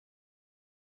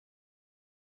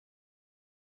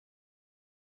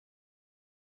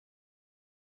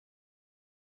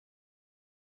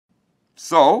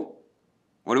So,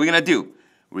 what are we going to do?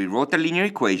 We wrote the linear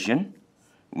equation.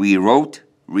 We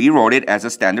rewrote it as a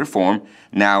standard form.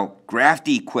 Now, graph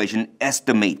the equation,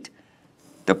 estimate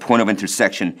the point of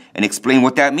intersection, and explain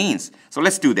what that means. So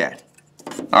let's do that.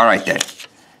 All right then.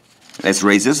 Let's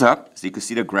raise this up so you can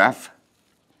see the graph.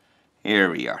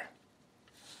 Here we are.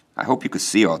 I hope you can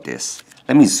see all this.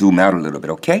 Let me zoom out a little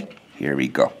bit, okay? Here we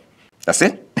go. That's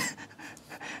it?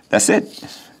 That's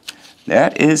it.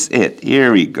 That is it.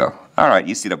 Here we go. All right,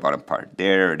 you see the bottom part.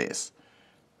 There it is.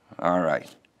 All right.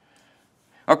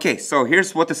 Okay, so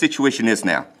here's what the situation is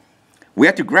now. We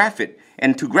have to graph it.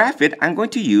 And to graph it, I'm going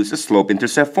to use a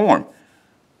slope-intercept form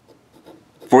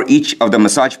for each of the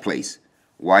massage plates.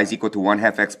 Y is equal to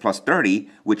 1/2 x plus 30,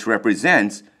 which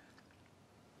represents,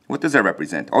 what does that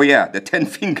represent? Oh yeah, the 10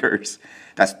 fingers.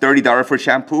 That's $30 for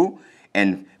shampoo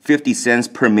and 50 cents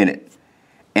per minute.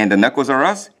 And the Knuckles R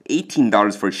Us,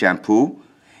 $18 for shampoo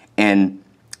and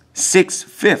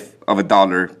 6/5 of a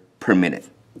dollar per minute.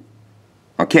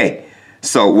 Okay,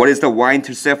 so what is the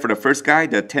y-intercept for the first guy,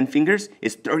 the 10 fingers?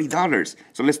 It's $30.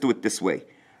 So let's do it this way.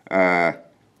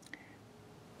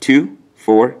 2,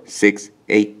 4, 6,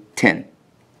 8, 10.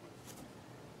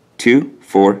 2,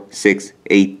 4, 6,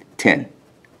 8, 10.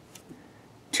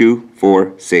 2,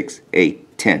 4, 6,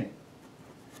 8, 10.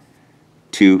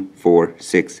 2, 4,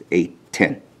 6, 8,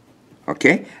 10.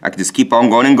 Okay? I can just keep on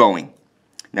going and going.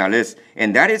 Now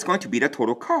and that is going to be the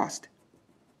total cost.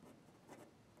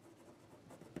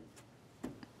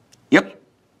 Yep.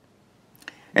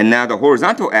 And now the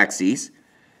horizontal axis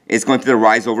is going to the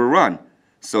rise over run.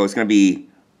 So it's going to be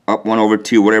up 1 over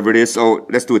 2, whatever it is. So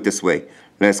let's do it this way.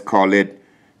 Let's call it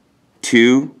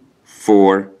 2,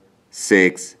 4,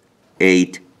 6,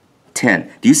 8, 10.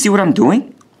 Do you see what I'm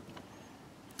doing?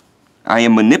 I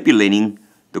am manipulating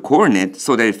the coordinate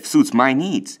so that it suits my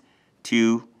needs.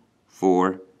 2,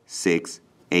 4, 6,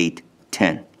 8,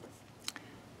 10.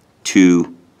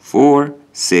 2, 4,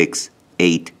 6,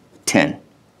 8, 10.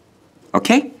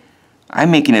 Okay? I'm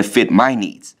making it fit my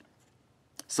needs.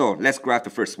 So let's graph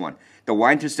the first one. The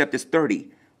y-intercept is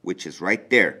 30, which is right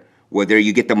there. Whether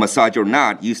you get the massage or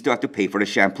not, you still have to pay for the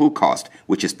shampoo cost,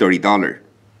 which is $30.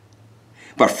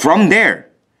 But from there,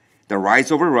 the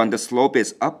rise over run, the slope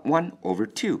is up 1 over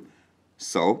 2.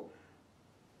 So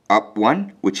up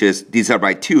 1, which is, these are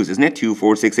by 2s, isn't it? 2,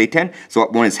 4, 6, 8, 10. So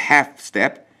up 1 is half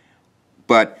step.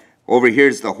 But over here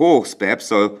is the whole step,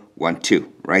 so 1,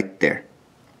 2, right there.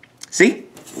 See?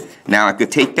 Now I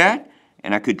could take that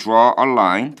and I could draw a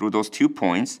line through those 2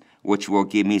 points, which will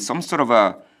give me some sort of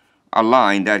a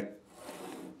line that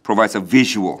provides a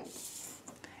visual.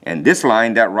 And this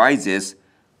line that rises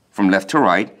from left to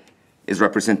right is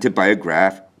represented by a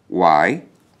graph y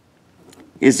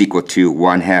is equal to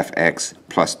 1/2 x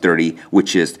plus 30,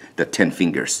 which is the 10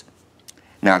 fingers.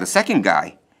 Now the second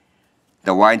guy,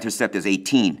 the y-intercept is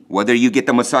 18. Whether you get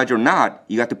the massage or not,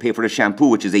 you have to pay for the shampoo,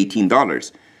 which is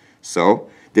 $18. So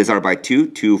these are by 2,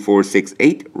 2, 4, 6,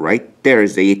 8. Right there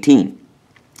is 18.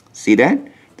 See that?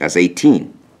 That's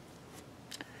 18.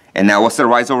 And now what's the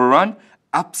rise over run?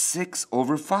 Up 6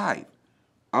 over 5.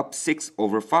 Up 6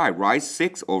 over 5. Rise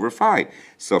 6 over 5.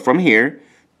 So from here,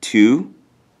 2,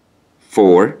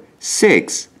 4,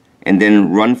 6, and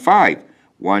then run 5.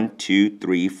 1, 2,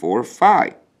 3, 4,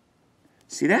 5.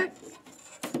 See that?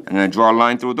 I'm going to draw a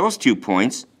line through those 2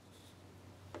 points.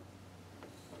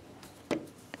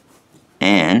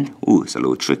 And, ooh, it's a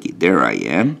little tricky. There I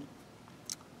am.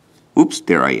 Oops,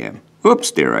 there I am.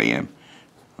 Oops, there I am.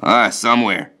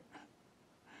 Somewhere.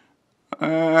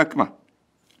 Come on.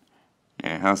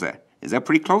 Yeah, how's that? Is that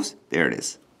pretty close? There it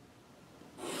is.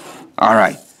 All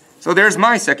right. So there's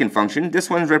my second function. This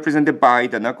one's represented by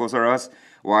the Knuckles R Us.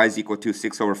 Y is equal to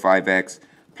 6 over 5x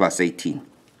plus 18.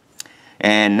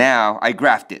 And now I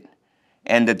graphed it.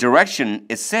 And the direction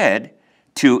is said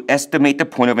to estimate the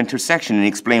point of intersection and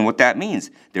explain what that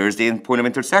means. There's the point of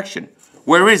intersection.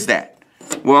 Where is that?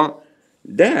 Well,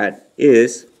 that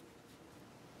is,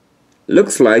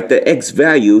 looks like the x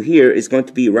value here is going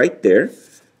to be right there.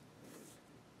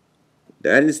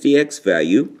 That is the x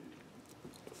value.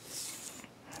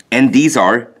 And these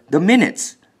are the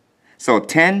minutes. So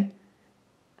 10,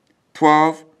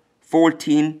 12,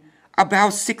 14,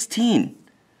 about 16.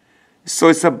 So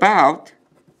it's about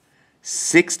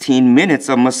 16 minutes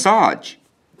of massage.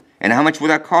 And how much will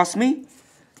that cost me?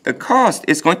 The cost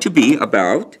is going to be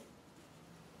about,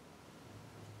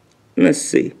 let's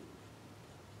see,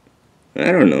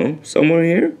 I don't know, somewhere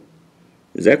here?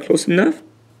 Is that close enough?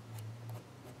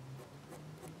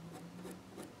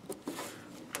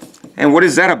 And what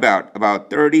is that about? About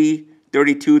 30,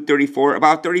 32, 34,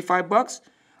 about 35 bucks?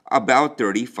 About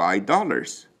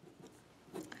 $35.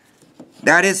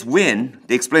 That is when,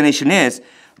 the explanation is,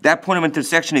 that point of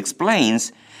intersection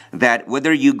explains that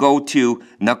whether you go to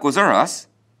Knuckles R Us,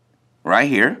 right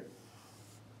here,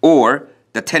 or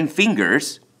the 10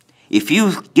 fingers, if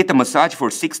you get the massage for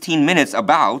 16 minutes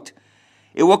about,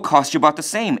 it will cost you about the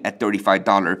same at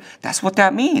 $35. That's what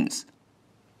that means.